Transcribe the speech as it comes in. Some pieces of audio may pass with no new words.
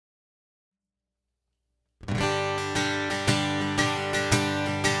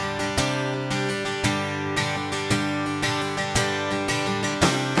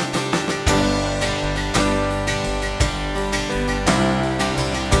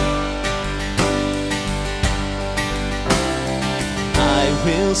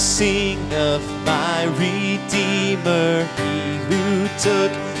will sing of my Redeemer, He who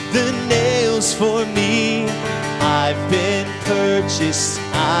took the nails for me. I've been purchased,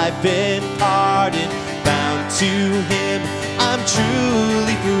 I've been pardoned, bound to Him, I'm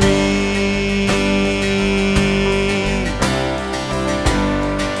truly free.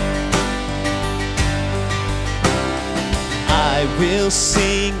 I will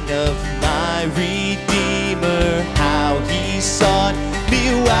sing of my Redeemer, how He sought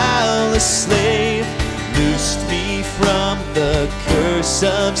me while a slave, loosed me from the curse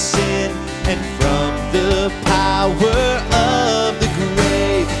of sin and from the power of the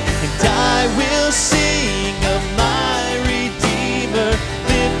grave. And I will sing of my Redeemer,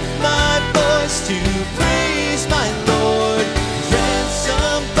 lift my voice to praise my Lord,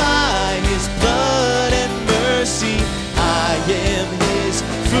 ransomed by His blood and mercy. I am His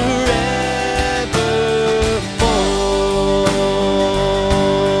forevermore.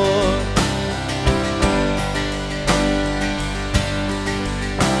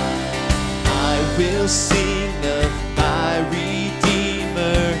 I will sing of my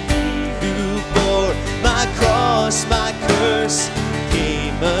Redeemer, He who bore my cross, my curse,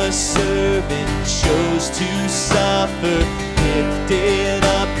 became a servant, chose to suffer, lifted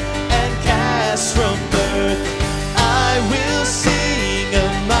up and cast from birth. I will sing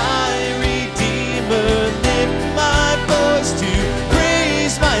of my Redeemer, lift my voice to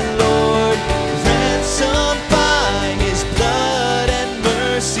praise my Lord, ransomed by His blood and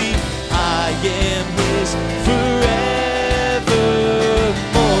mercy. I am His forevermore.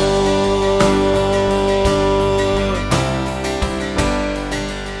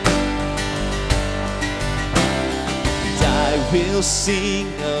 And I will sing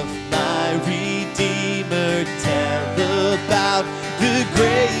of my Redeemer, tell about the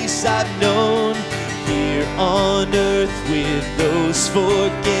grace I've known here on earth with those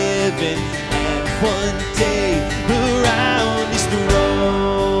forgiven, and one day around His throne.